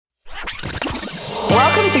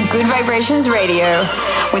Welcome to Good Vibrations Radio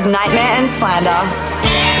with Nightmare and Slander.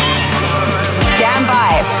 Stand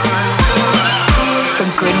by for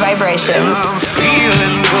Good Vibrations. I'm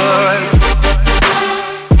feeling good.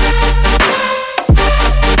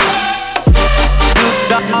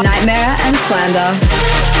 Nightmare and Slander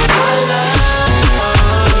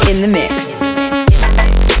in the mix.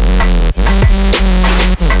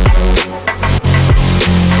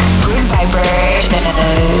 Good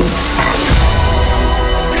Vibrations.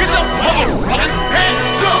 Get your motherfucking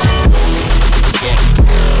hands up!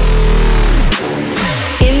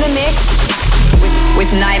 In the mix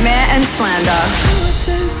with Nightmare and Slander.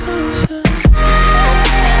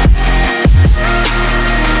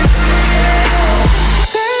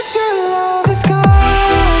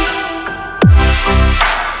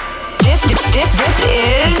 This is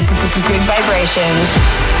Good Vibrations.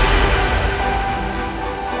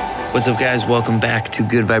 What's up, guys? Welcome back to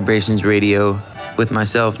Good Vibrations Radio with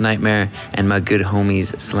myself, Nightmare, and my good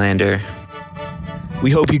homies, Slander. We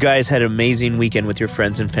hope you guys had an amazing weekend with your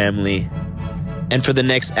friends and family. And for the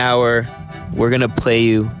next hour, we're going to play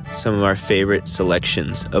you some of our favorite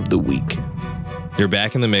selections of the week. You're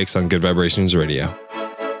back in the mix on Good Vibrations Radio. One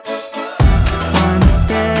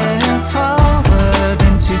step forward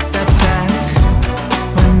and two steps back.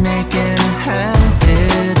 We're making a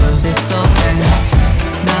habit of this all that.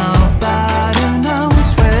 Nobody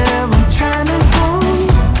knows where we're trying to go.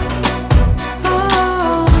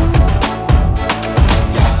 Oh.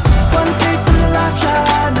 One taste is a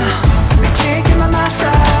lifeline now. I can't get my mouth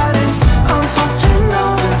right and I'm falling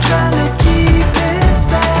over trying to keep it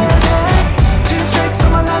steady. Two strikes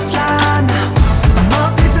on my lifeline now. I'm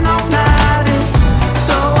up pacing all night and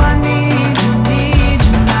so I need you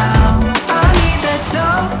now. I need that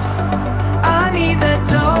dope, I need that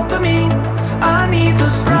dopamine. I need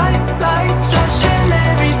those bright lights flashing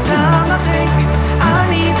every time I blink. I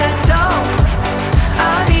need that dope,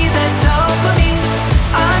 I need that dopamine.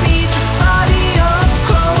 I need your body up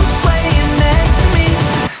close, swaying next to me.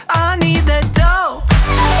 I need that dope,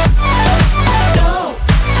 dope.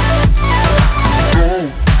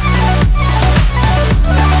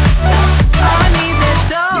 I need that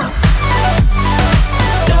dope,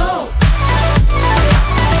 dope.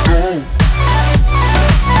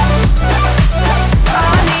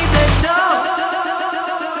 I need that dope.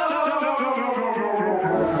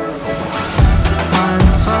 One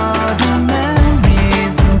for the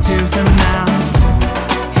memories and two for now.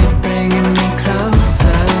 You're bringing me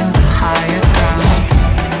closer to higher ground.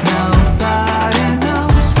 Nobody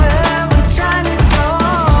knows where we're trying to go.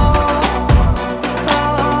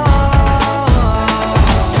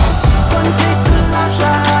 One taste of the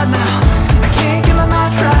lifeline now. I can't get my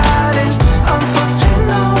mouth right and I'm falling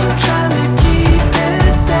over trying to keep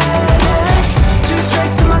it steady. Two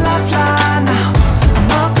strikes on my lifeline now.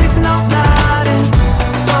 I'm up pacing all night and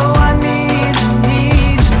so I need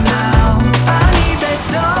you now. I need that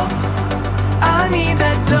dope, I need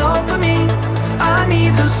that dopamine. I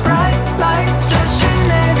need those bright lights flashing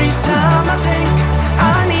every time I blink. I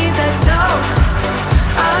need that dope,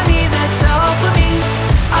 I need that dopamine.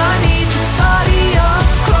 I need your body up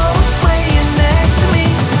close, swaying next to me.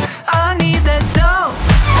 I need that dope,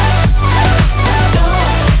 dope.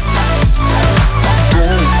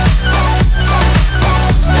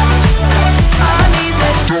 I need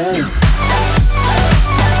that dope,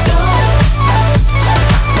 dope.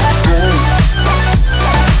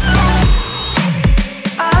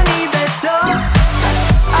 I need that dope,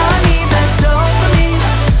 I need that dope.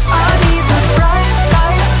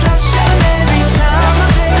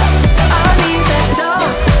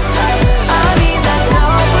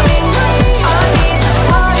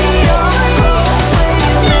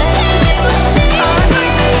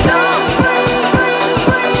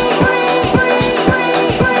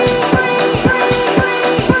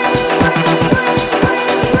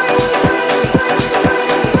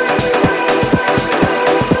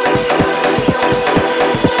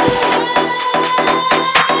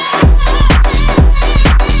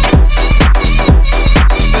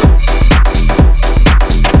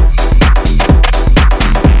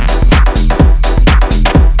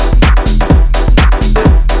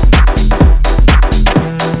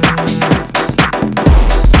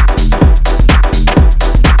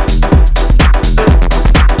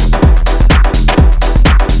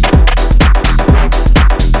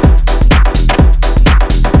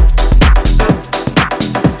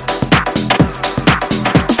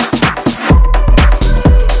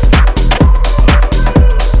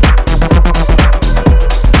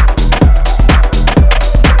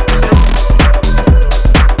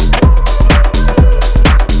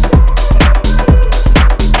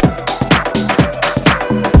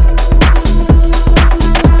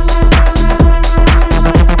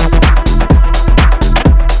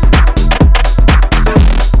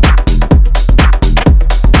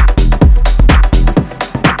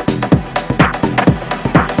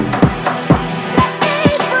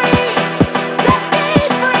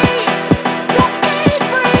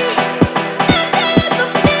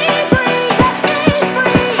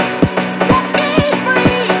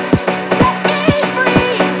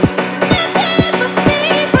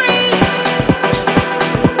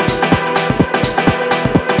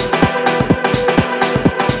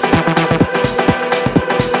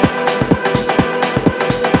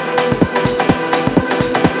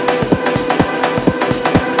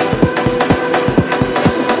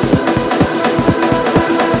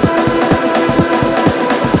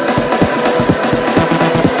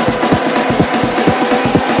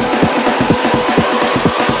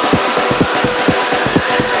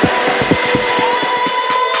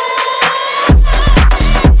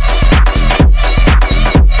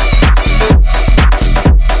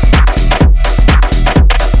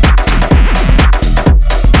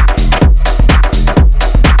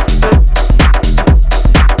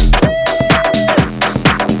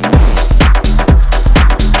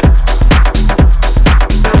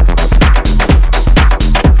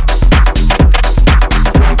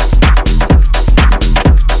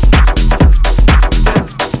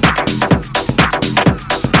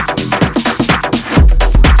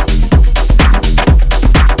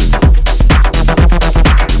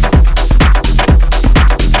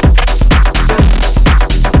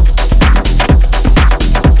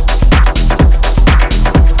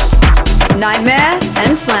 Nightmare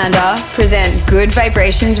and Slander present Good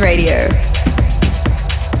Vibrations Radio.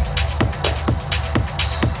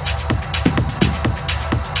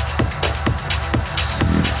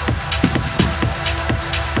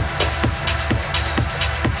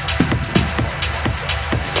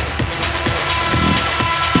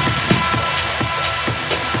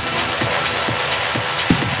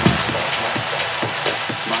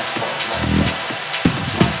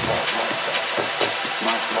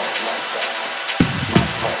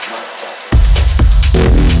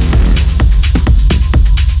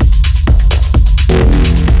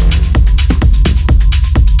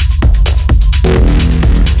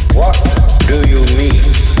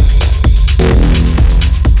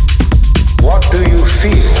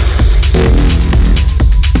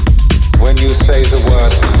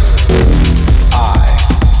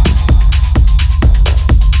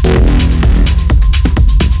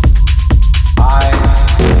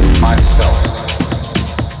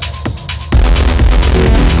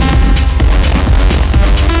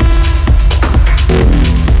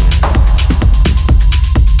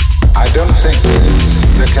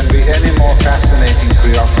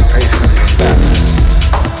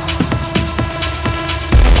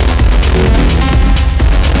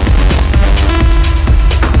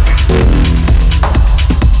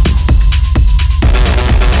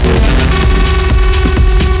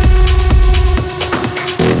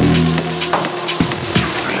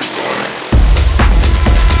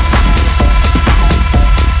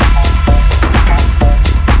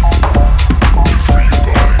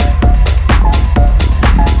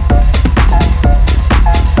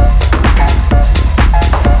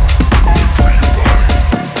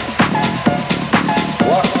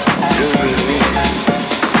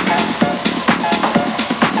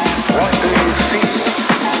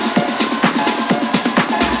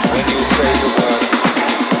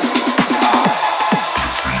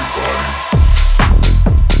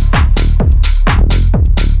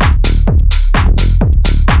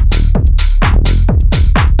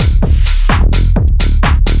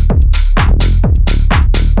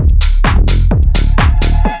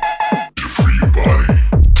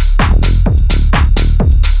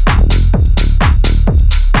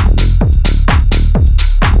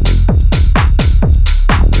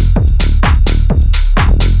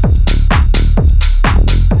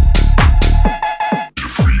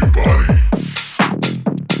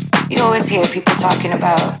 Hear people talking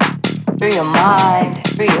about free your mind,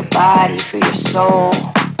 free your body, free your soul,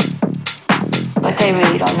 but they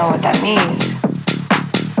really don't know what that means.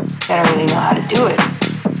 They don't really know how to do it.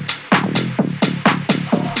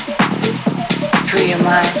 Free your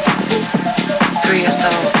mind, free your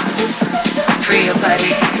soul, free your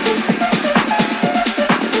body,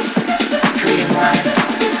 free your mind,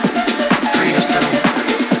 free your soul,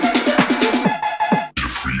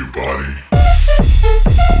 free your body.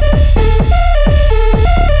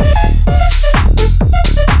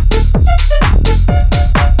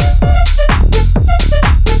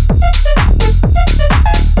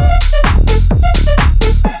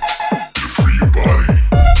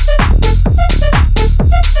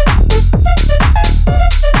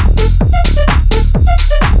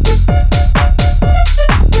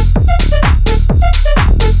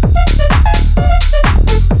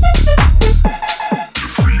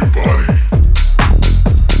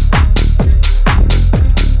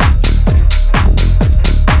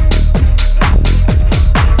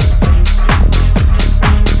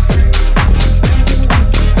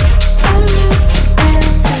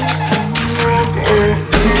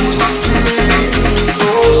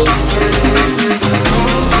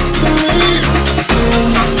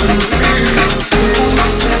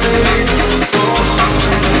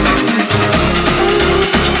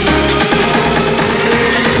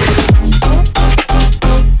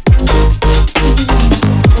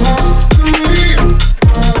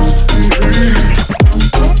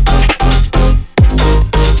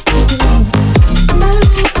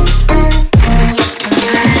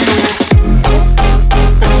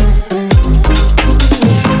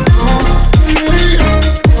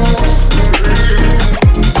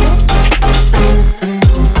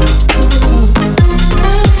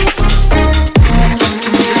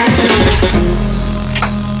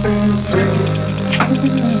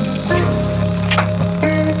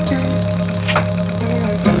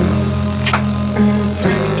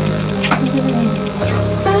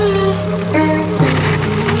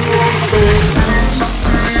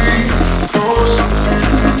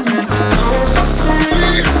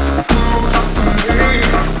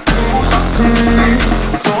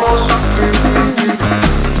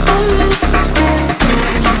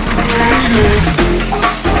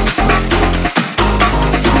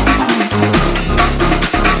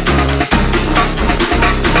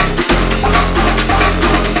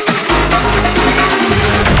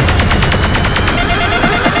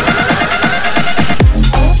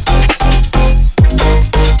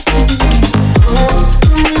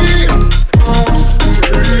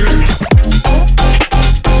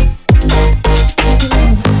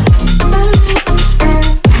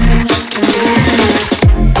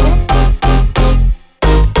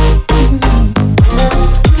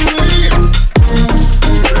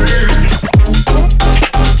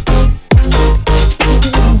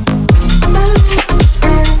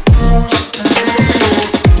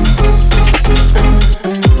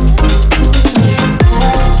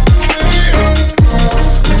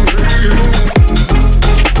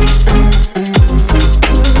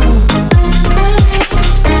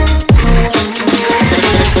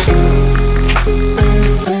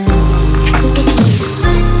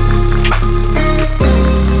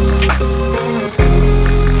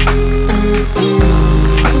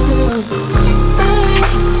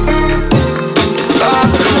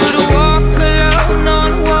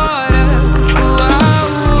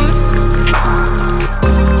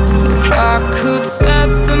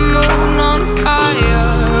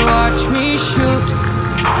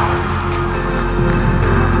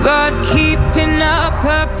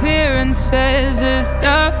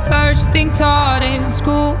 first thing taught in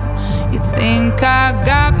school. You think I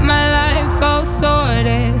got my life all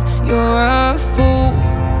sorted? You're a fool.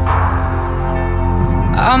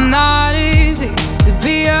 I'm not easy to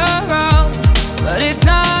be around, but it's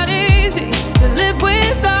not easy to live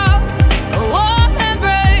without a warm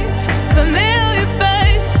embrace, familiar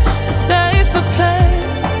face, a safer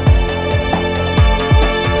place.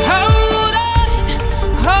 Hold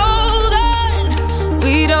on,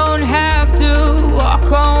 we don't have to walk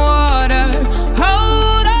on water.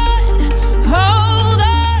 Hold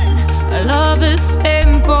on, our love is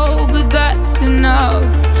simple, but that's enough.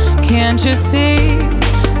 Can't you see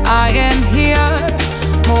I am here?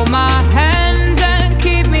 Hold my hands and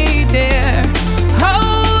keep me dear.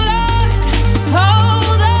 Hold on,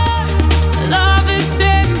 love is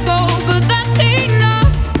simple, but that's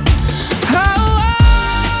enough.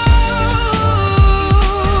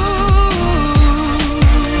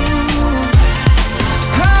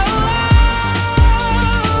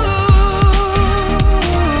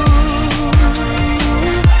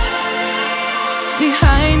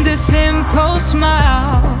 Behind the simple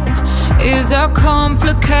smile is a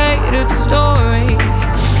complicated story,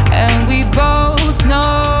 and we both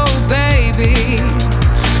know, baby,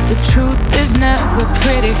 the truth is never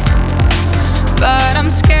pretty. But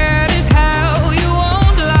I'm scared as hell you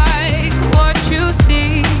won't like what you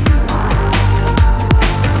see.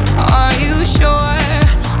 Are you sure?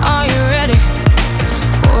 Are you ready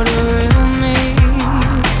for the real me?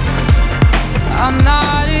 I'm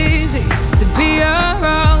not easy to be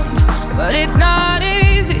around, but it's not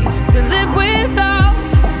easy to live without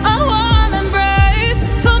a warm embrace,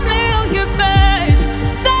 familiar face,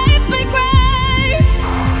 safe by grace.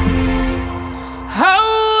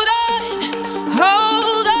 Hold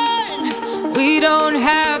on, we don't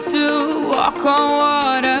have to walk on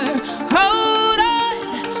water. Hold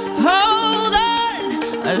on,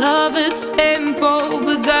 our love is simple,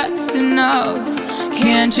 but that's enough.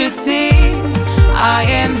 Can't you see I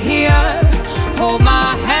am here? Hold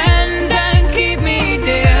my hands and keep me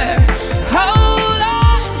dear. Hold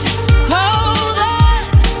on,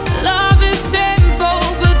 love is simple,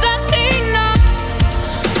 but that's enough.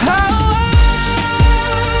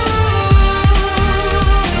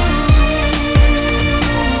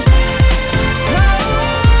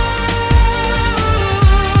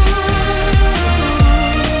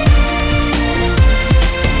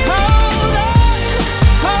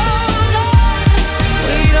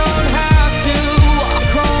 We don't have to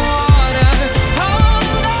walk on water.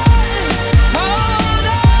 Hold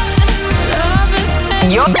on, love is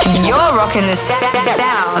simple. You're rocking the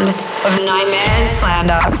sound of Nightmare and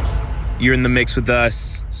Slander. You're in the mix with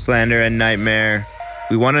us, Slander and Nightmare.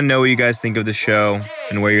 We want to know what you guys think of the show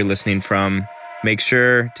and where you're listening from. Make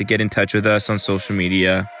sure to get in touch with us on social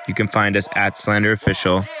media. You can find us at Slander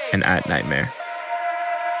Official and at Nightmare.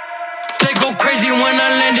 They go crazy when I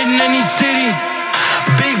land in any city.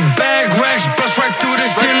 Big bag racks bust right through the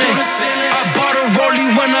ceiling. I bought a rollie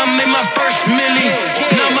when I made my first milli.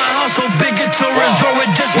 Now my house so big it's a resort with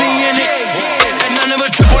just me in it. And I never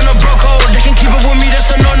trip on a broke hole. They can keep up with me, that's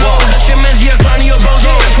a no-no. That shit man's a clowny or bozo.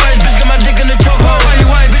 That's why this bitch got my dick in the chokehold. Whitey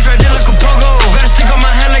white bitch right there like a pogo. Got a stick on my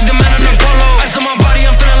hand like the man on the polo. Ice on my body,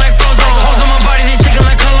 I'm feeling like Frozo. Hoes on my body, they sticking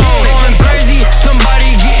like cologne. Going crazy,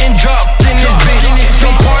 somebody getting dropped in this bitch. So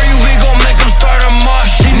party, we gon' make them start a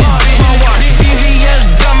march in this bitch. VVS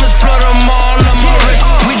diamonds flood them all on my wrist.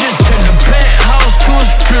 We just turned the penthouse to a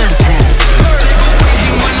strip. They go crazy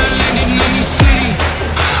when I land in any city.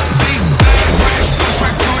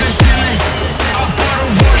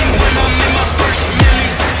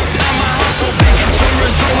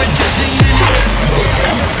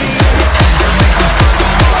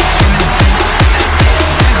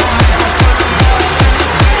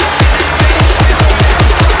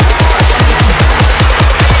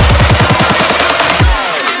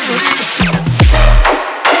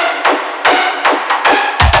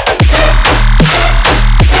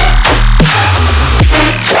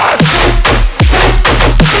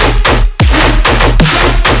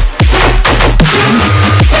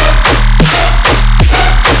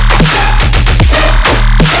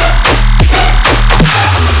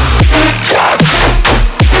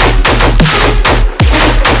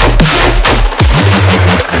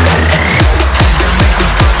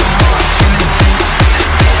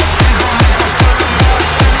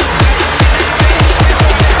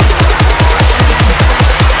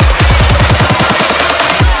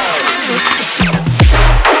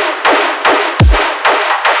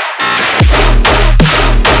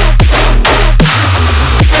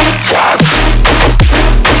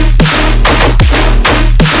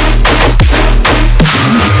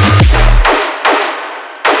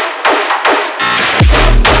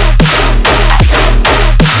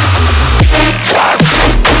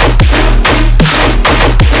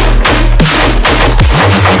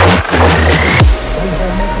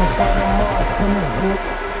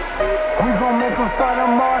 start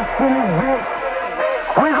a march in this bitch.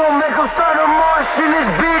 We gon' make them start a march in this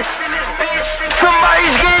bitch.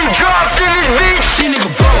 Somebody's getting dropped in this bitch. This nigga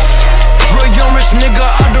broke. Real young rich nigga,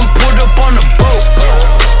 I done pulled up on a boat.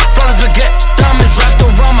 Flawless baguette, diamonds wrapped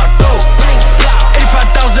around my throat.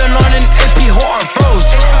 85,000 on an AP horn froze.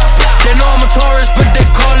 They know I'm a tourist, but they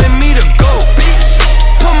calling me the GOAT.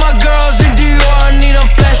 Put my girls in Dior, I need them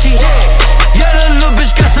flashy. Yeah, the little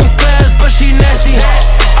bitch got some class, but she nasty.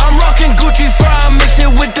 I'm rocking Gucci fry, mix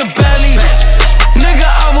it with the belly. Nigga,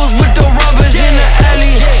 I was with the robbers in the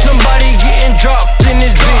alley. Somebody getting dropped in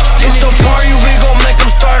this bitch. It's a party, we gon' make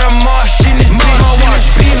them start a march in this bitch. Watch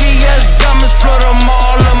PVS diamonds flood them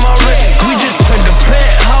all on my wrist. We just turned the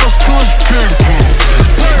penthouse to a strip.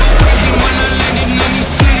 Crazy when I landed in any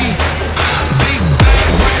city. Big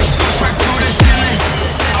bag racks, push right through the ceiling.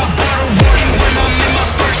 I bought a Rollie when I made my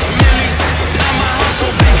first milli. Now my house so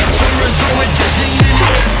big it's a resort with Disney in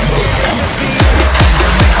it.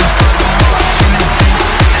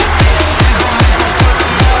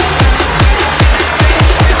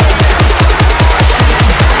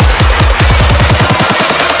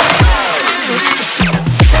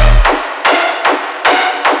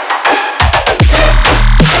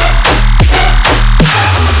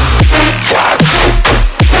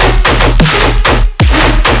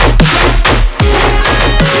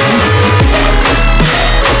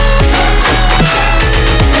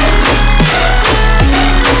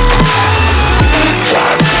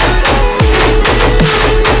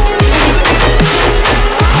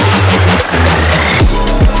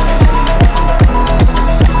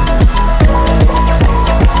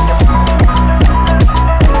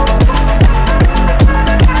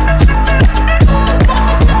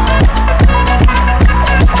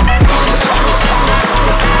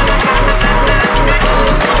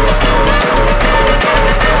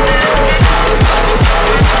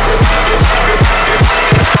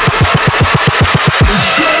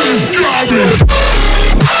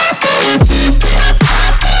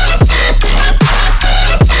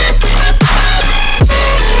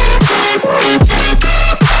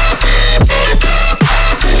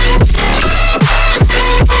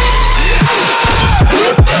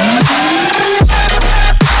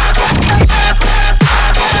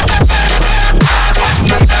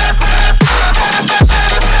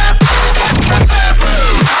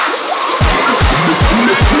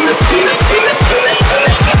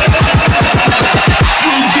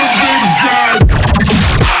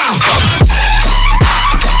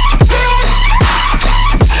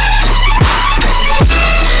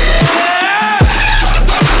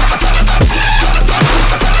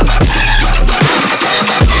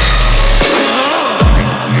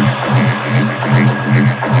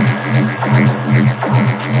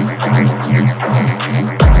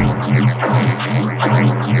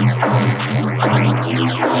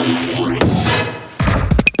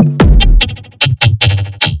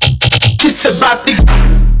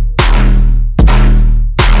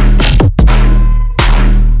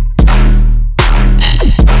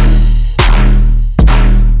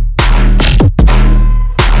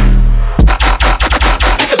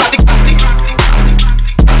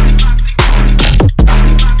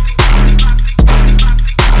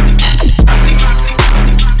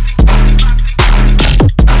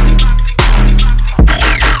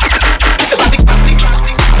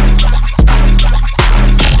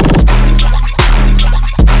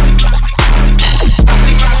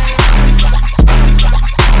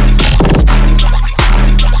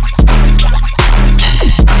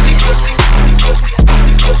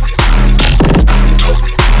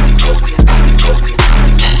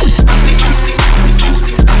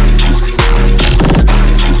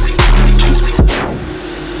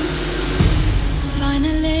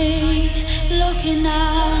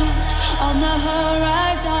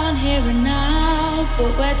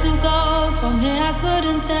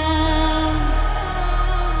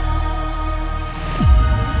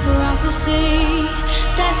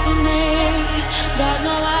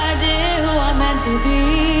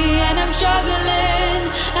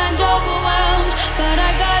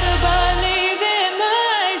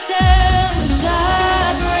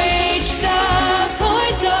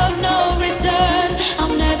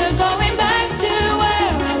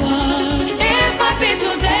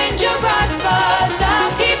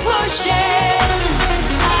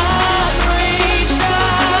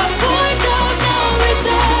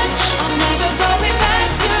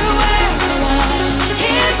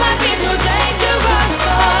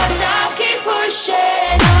 Push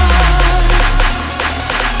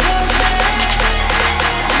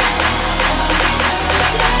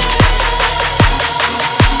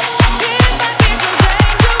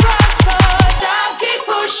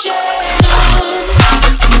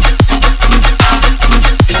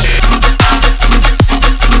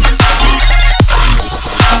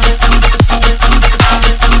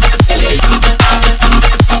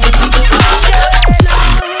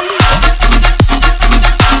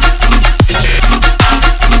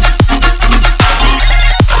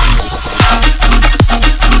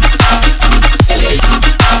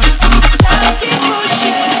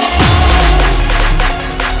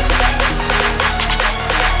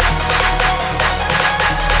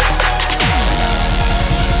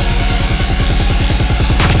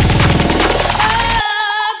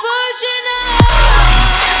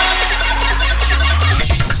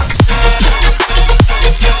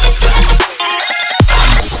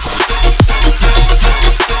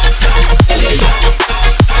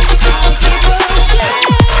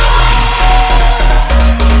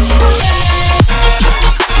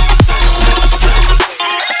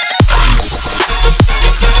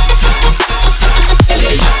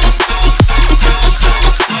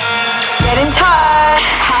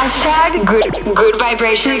Good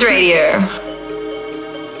Vibrations Radio.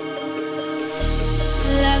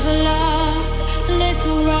 Level up,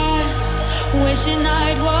 little rest. Wishing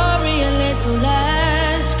I'd worry a little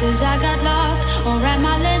less. 'Cause I got locked or am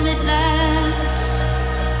I limitless?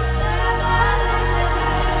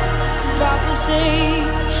 Prophecy,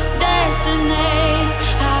 destiny.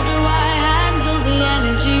 How do I handle the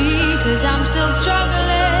energy? 'Cause I'm still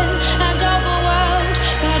struggling and overwhelmed,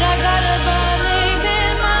 but I gotta believe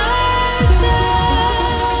in myself.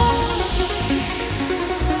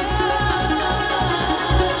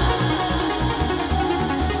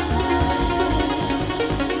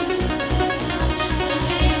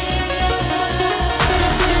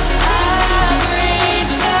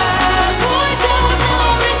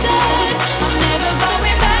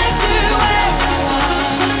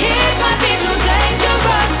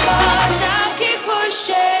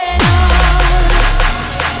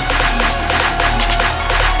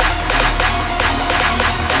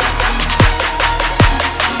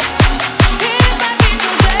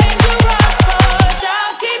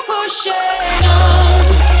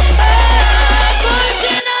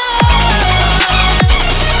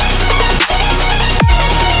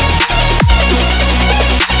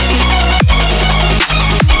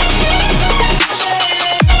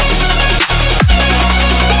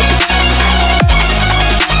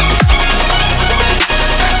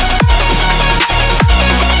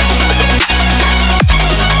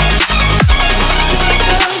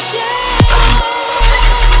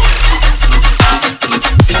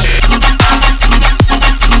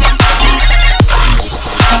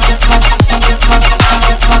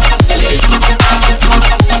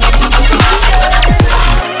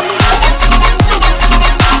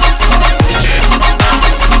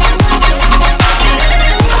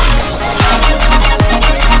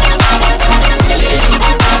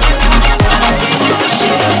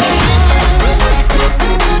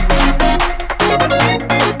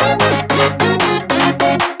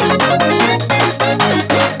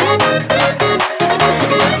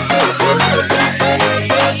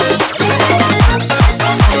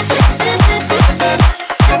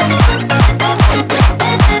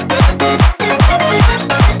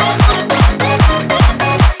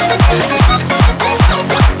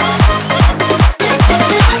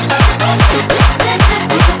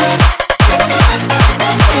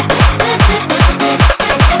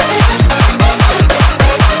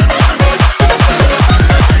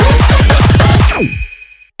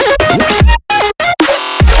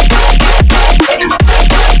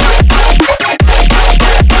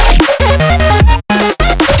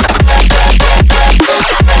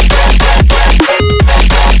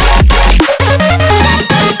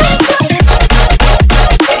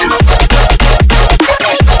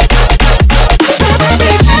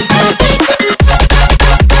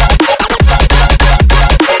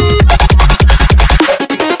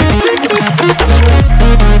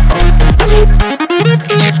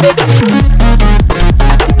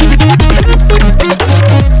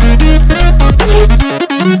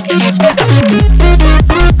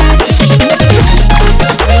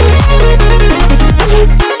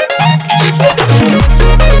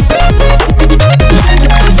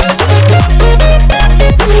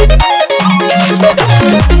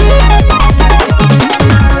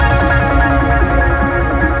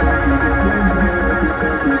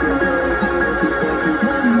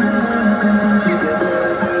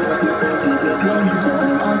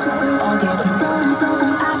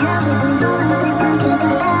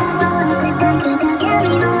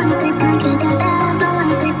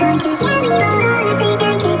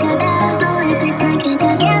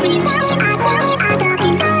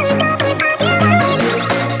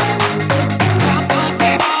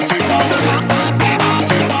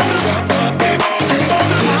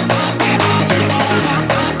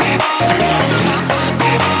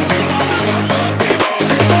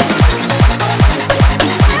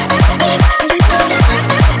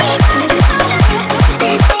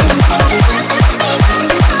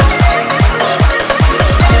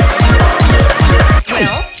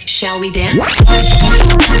 Shall we dance?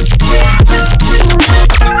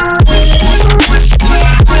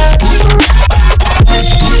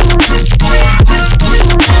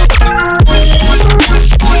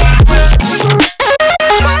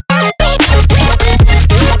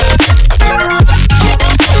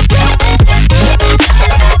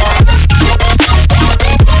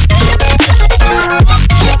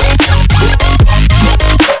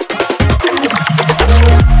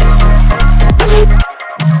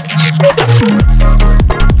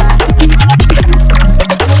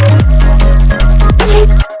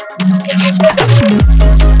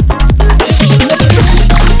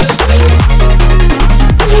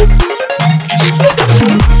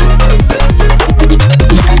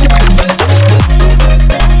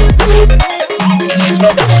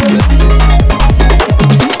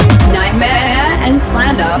 Nightmare and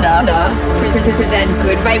Slander present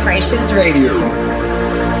Good Vibrations Radio.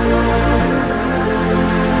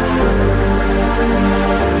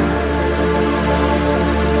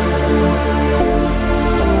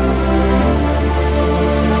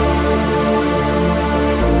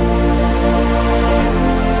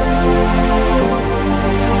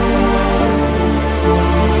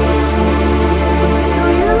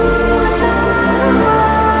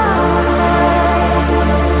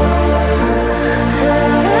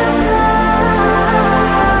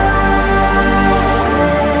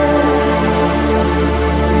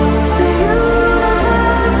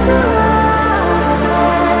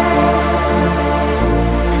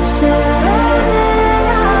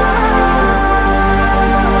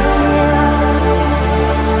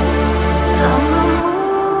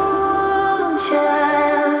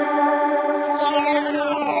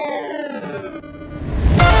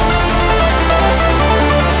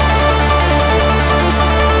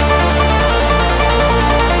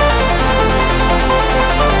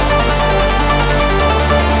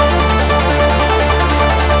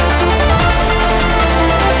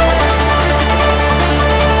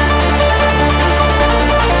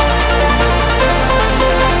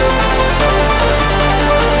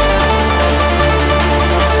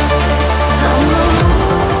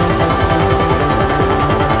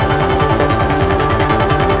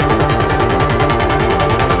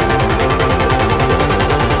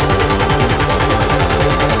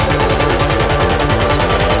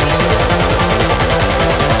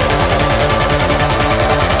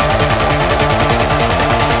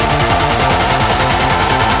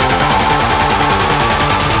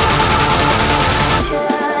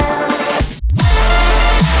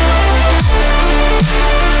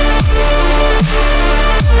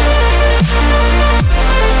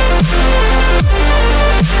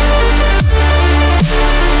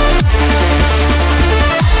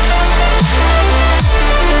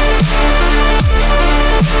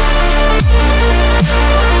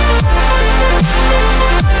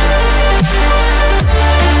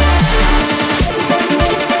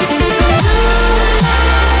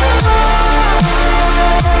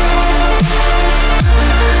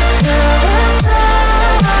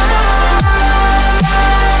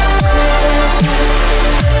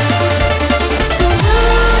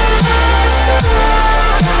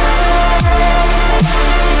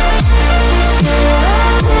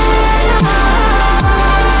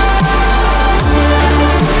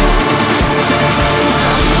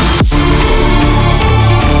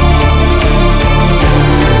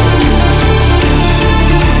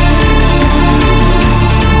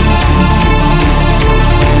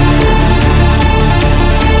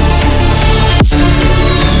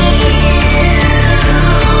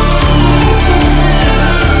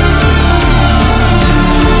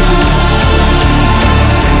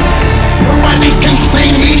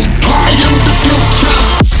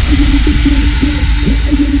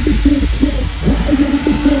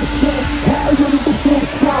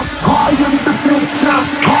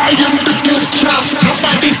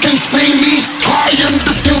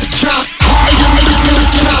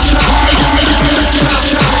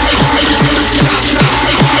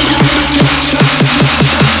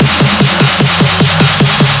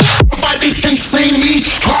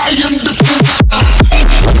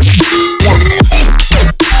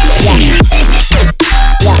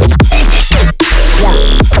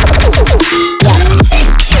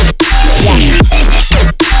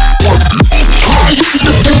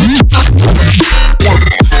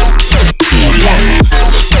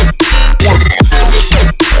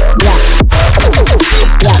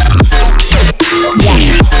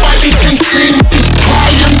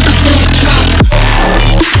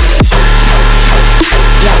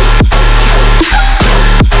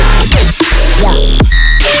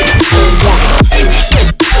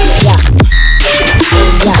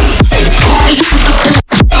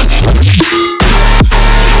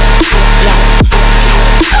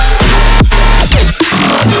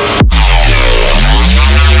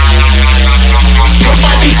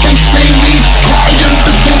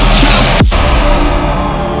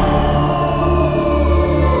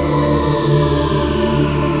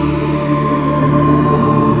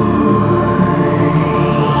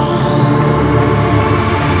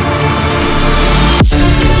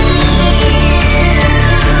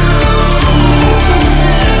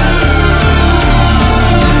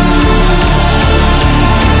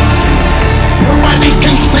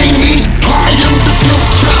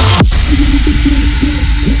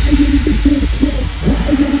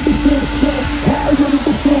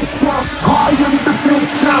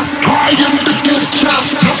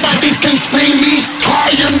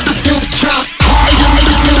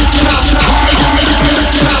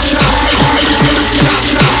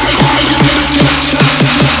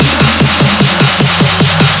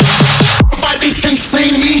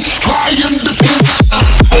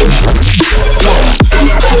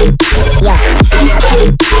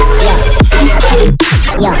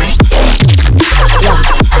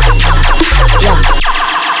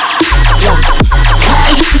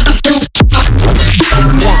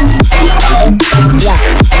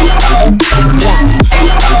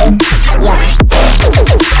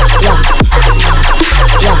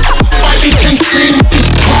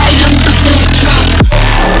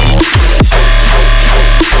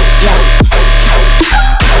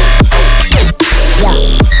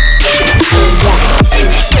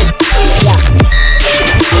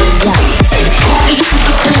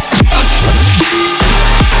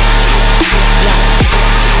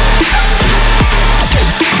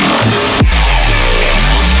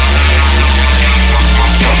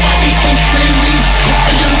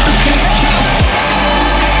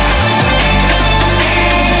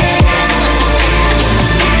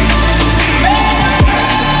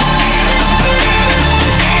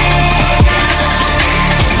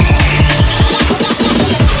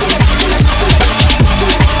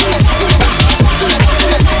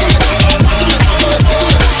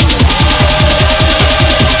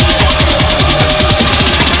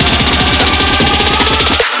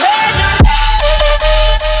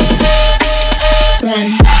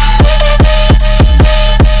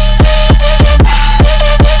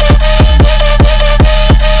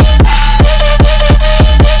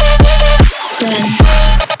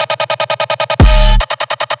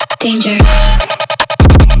 Danger.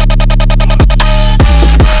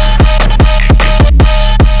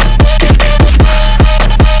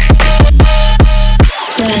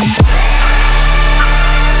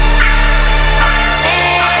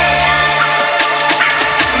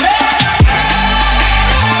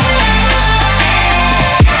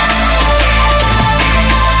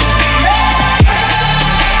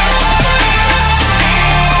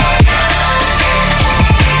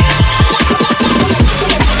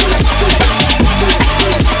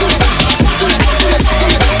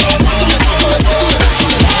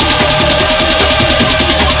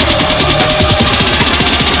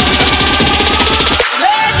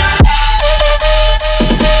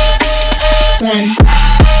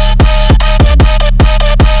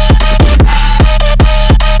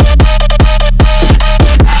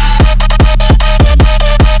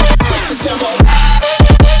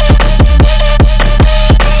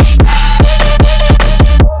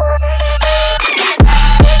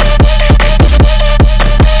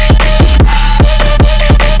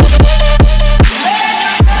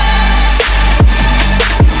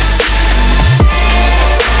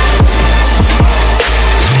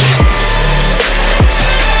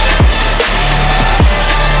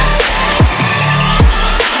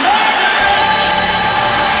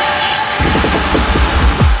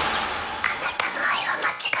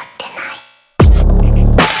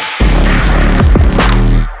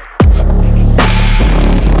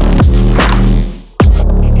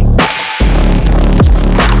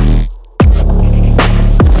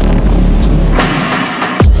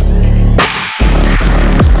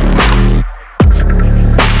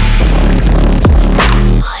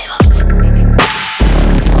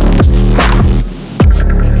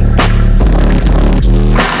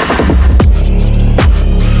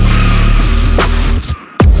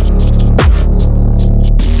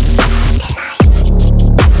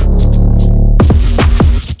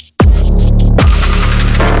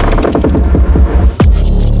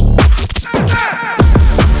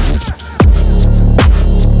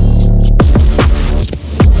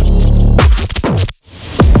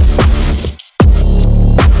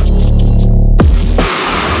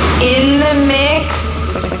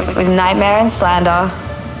 Nightmare and Slander.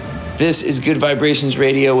 This is Good Vibrations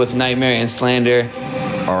Radio with Nightmare and Slander.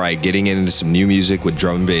 All right, getting into some new music with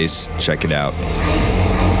drum and bass. Check it out.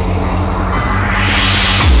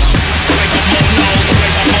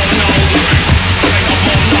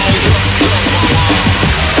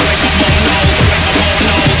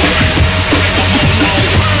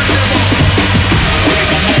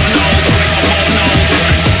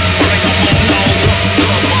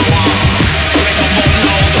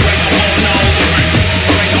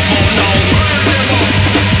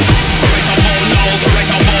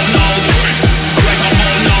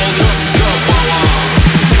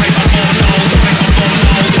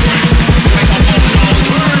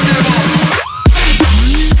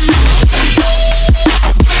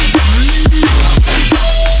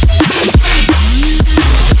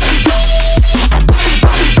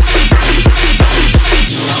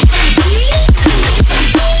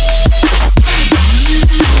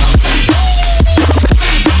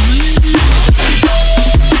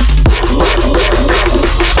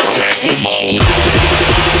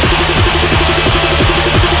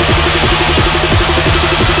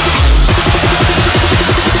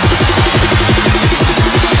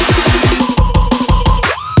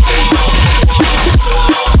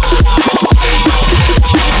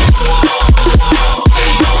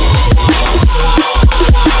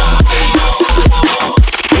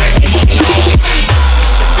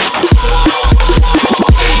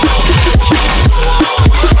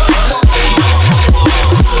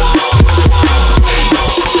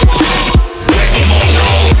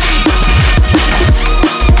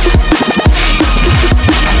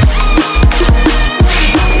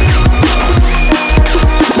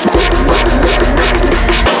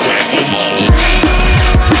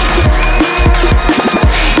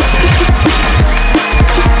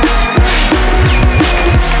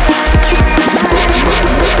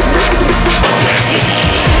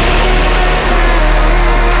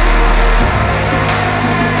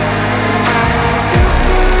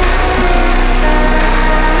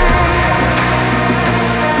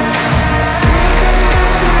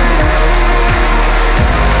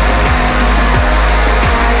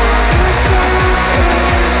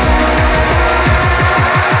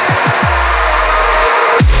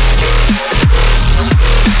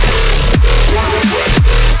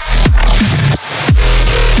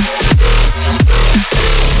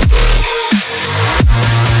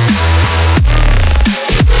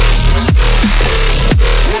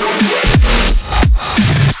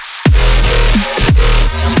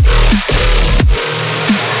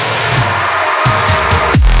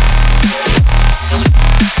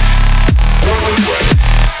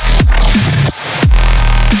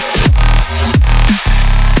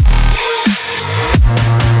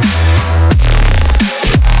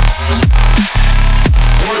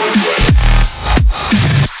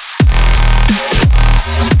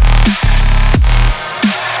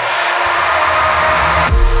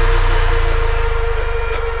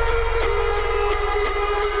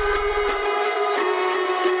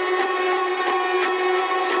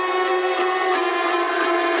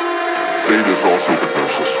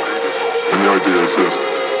 is this.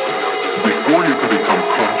 Before you can become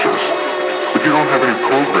conscious, if you don't have any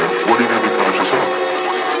programs, what are you going to be conscious of?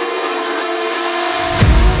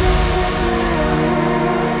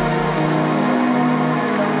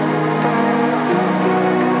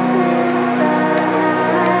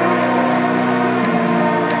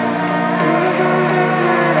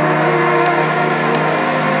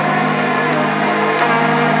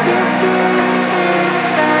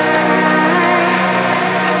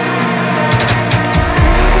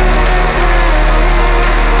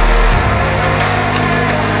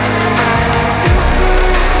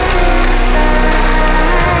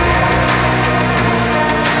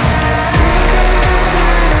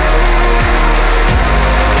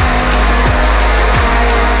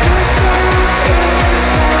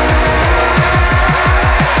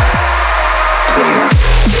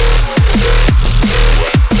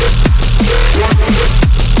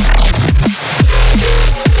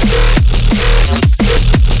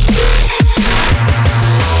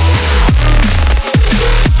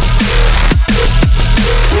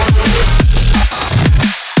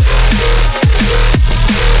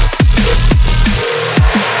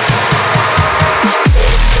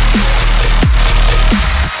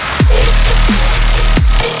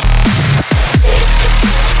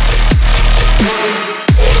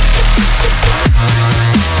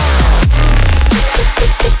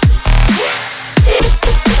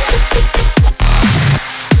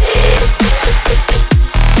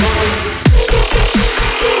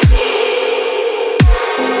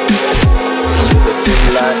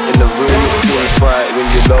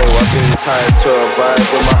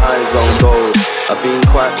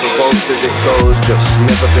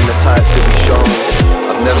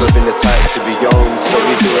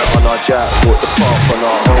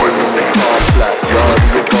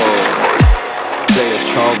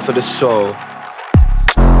 soul.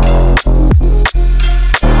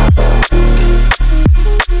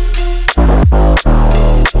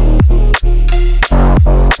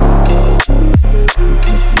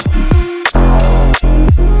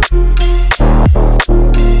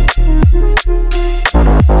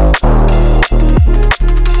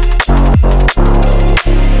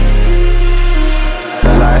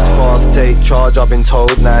 I've been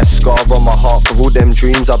told, nice scar on my heart for all them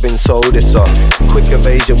dreams I've been sold. It's a quick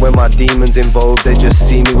evasion when my demons involved. They just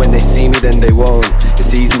see me when they see me, then they won't.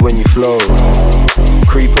 It's easy when you flow,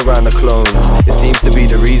 creep around the clones. It seems to be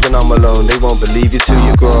the reason I'm alone. They won't believe you till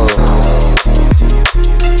you grow.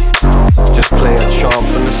 Just play a charm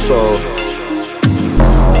from the soul.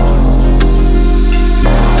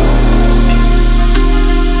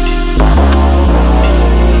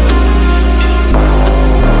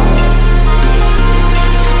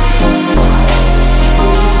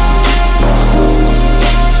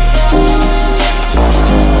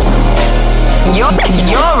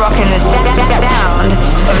 You're rocking the sound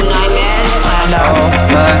of Nightmare Slander. All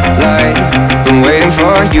my life, been waiting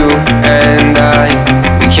for you and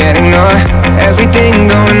we can't ignore everything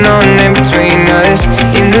going on in between us.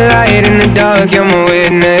 In the light, in the dark, you're my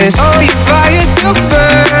witness. Oh, your fire's still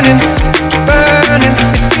burning, burning.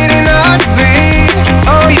 It's getting hard to breathe.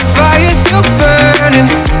 Oh, your fire's still burning,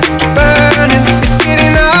 burning. It's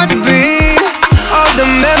getting hard to breathe. All the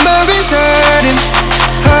memories hurting,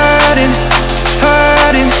 hurting,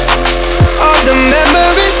 hurting. All the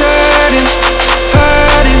memories hurting,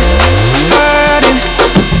 hurting, hurting.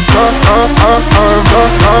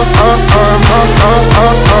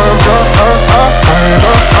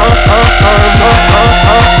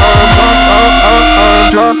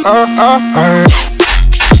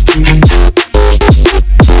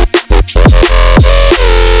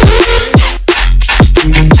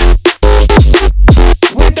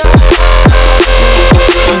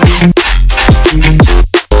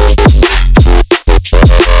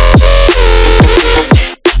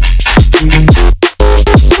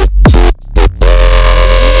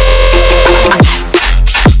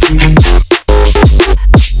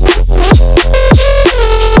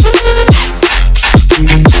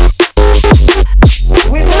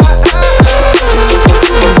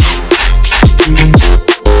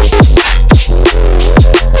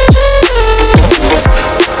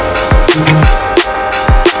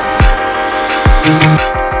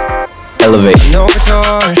 Elevate. No, it's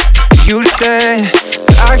hard for you to say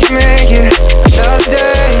that I can make it another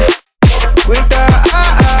day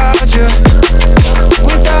without you,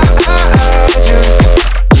 without you.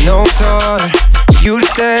 No, it's hard for you to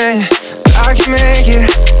say that I can make it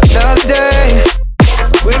another day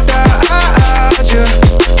without you,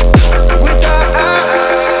 without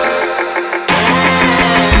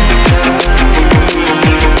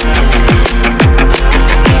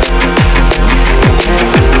you.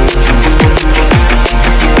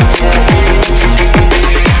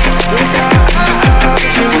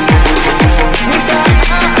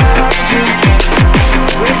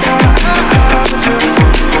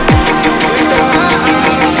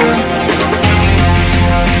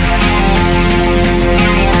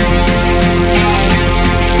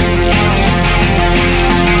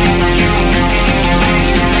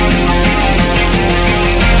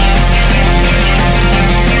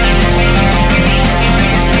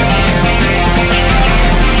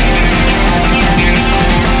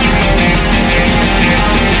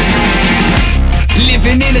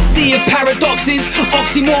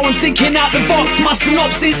 Oxymorons thinking out the box. My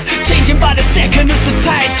synopsis changing by the second as the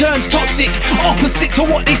tide turns toxic. Opposite to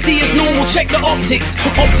what they see as normal, check the optics.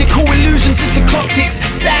 Optical illusions as the clock ticks.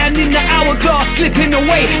 Sand in the hourglass slipping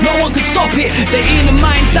away, no one can stop it. The inner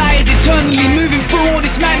mind's eye is eternally moving through all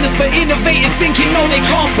this madness, but innovative thinking, no, they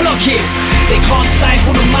can't block it. They can't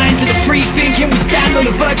stifle the minds of the free thinking. We stand on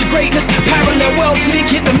the verge of greatness, parallel worlds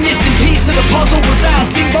linking. The missing piece of the puzzle was out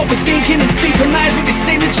of sync, but we're sinking and synchronized with the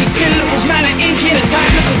synergy. Syllables, man, are inking. A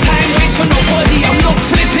timeless, a time waits for nobody. I'm not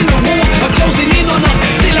flipping, the walls are closing in on us.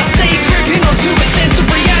 Still I stay gripping onto a sense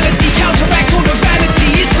of reality. Counteract all the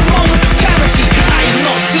vanity, it's a moment of clarity. I am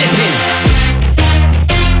not slipping.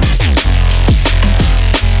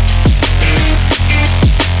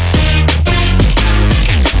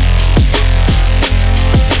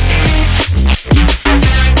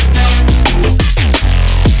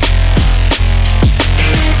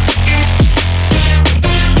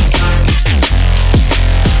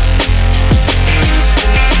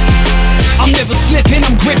 Slipping,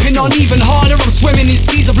 I'm gripping on even harder. I'm swimming in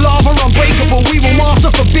seas of lava, unbreakable. We will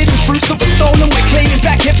master forbidden fruits that were stolen. We're claiming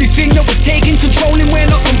back everything that we're taking, controlling. We're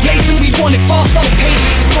not complacent, we want it fast. Our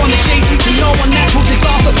patience is gone adjacent to no unnatural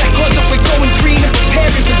disaster. Thank God that we're going green and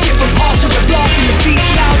preparing for different pasture. We're blasting the beast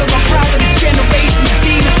louder. I'm proud of this generation. The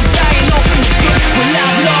demons are dying off and the good will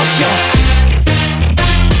outlast ya.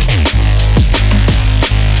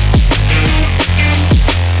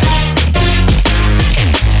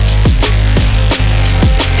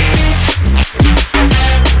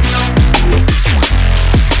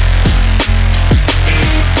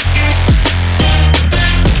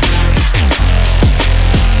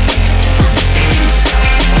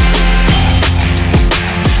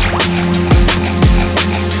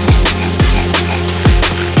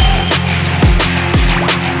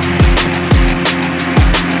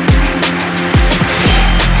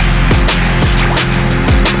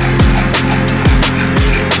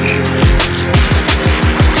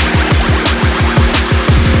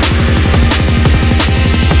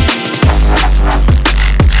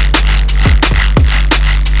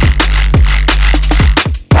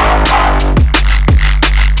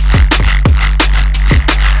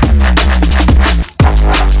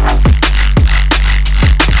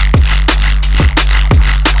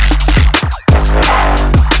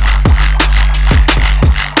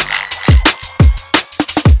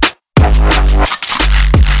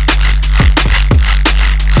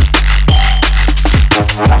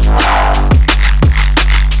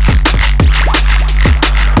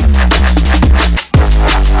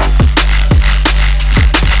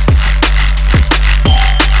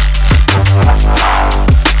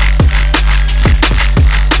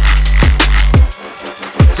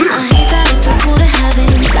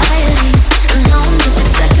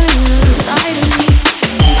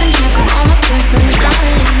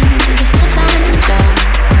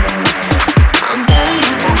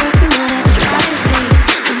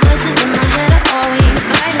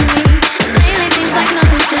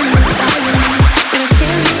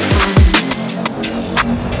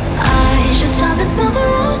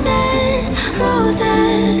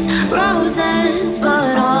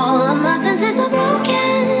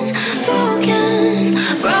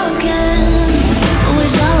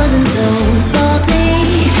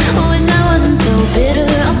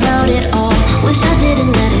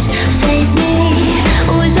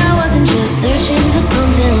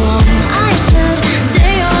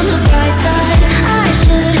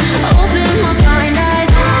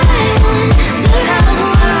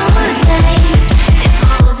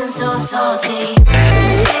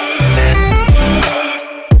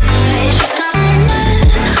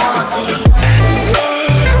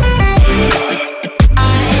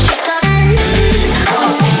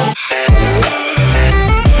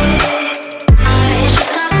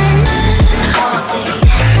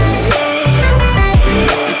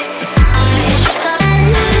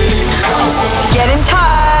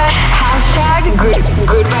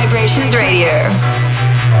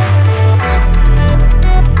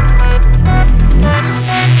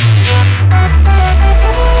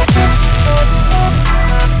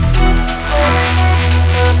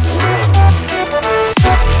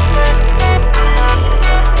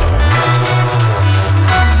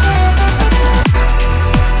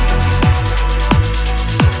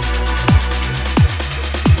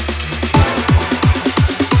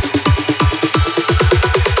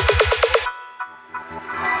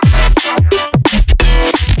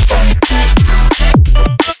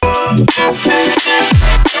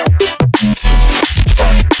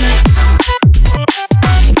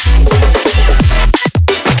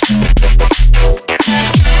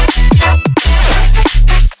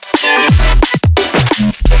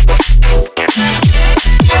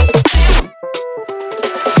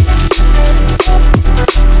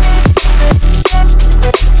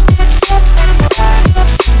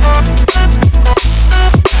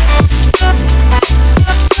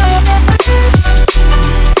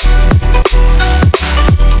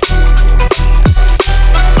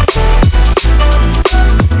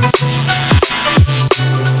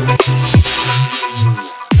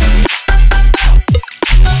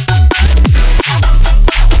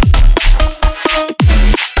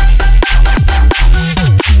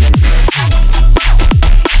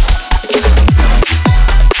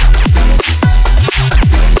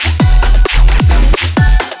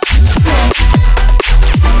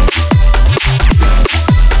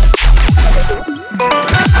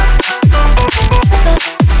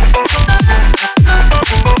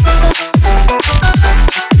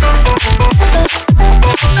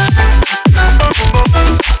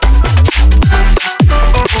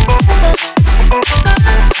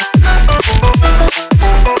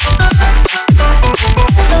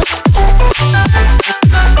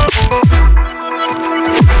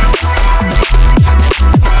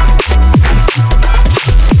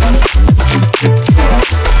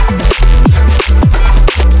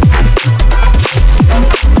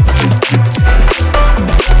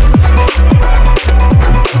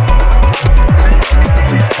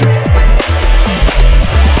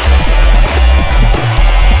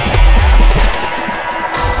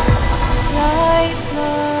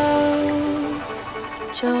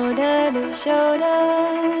 Shoulder to shoulder,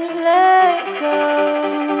 let's go.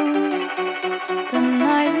 The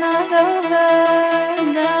night's not over,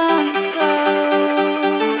 dance slow.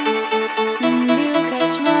 And you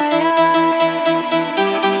catch my eye.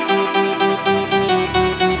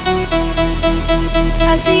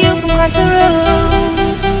 I see you from across the room,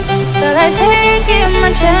 but I take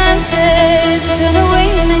my chances. I turn away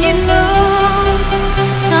and then you move.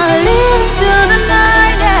 I live till the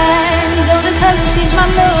night ends. All the colors change my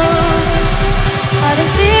mood. Heart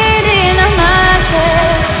is beating on my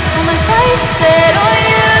chest. All my sights set on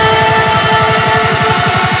you.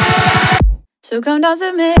 So come down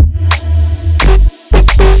to me.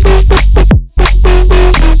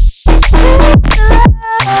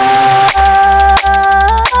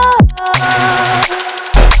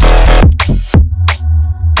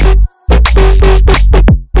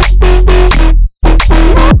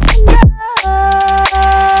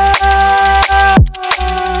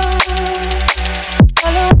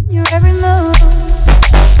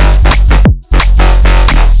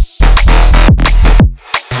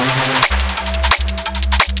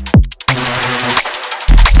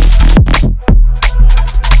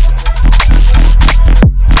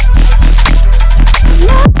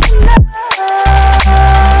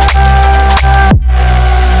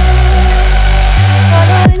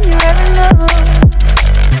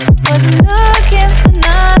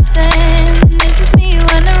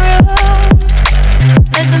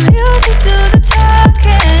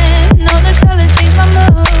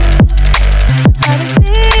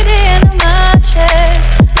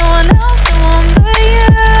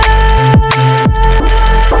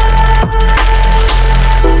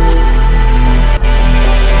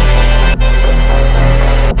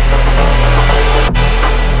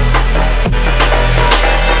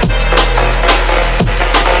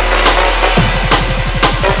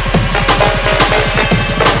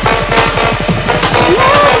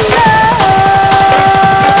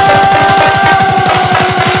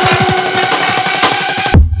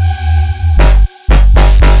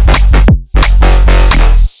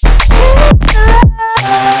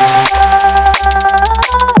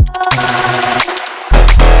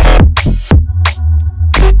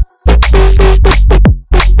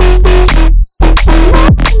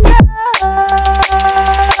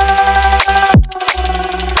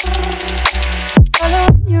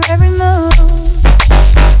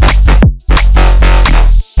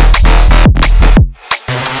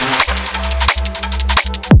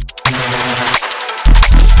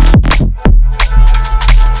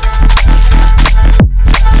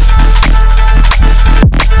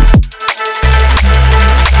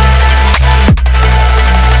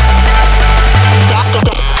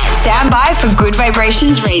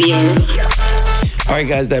 Vibrations Radio. All right,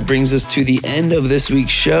 guys, that brings us to the end of this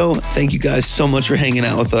week's show. Thank you guys so much for hanging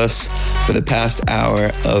out with us for the past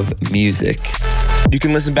hour of music. You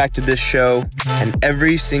can listen back to this show and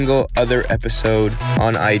every single other episode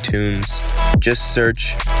on iTunes. Just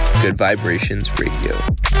search Good Vibrations Radio.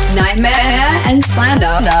 Nightmare and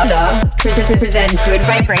Slander present Good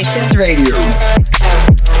Vibrations Radio.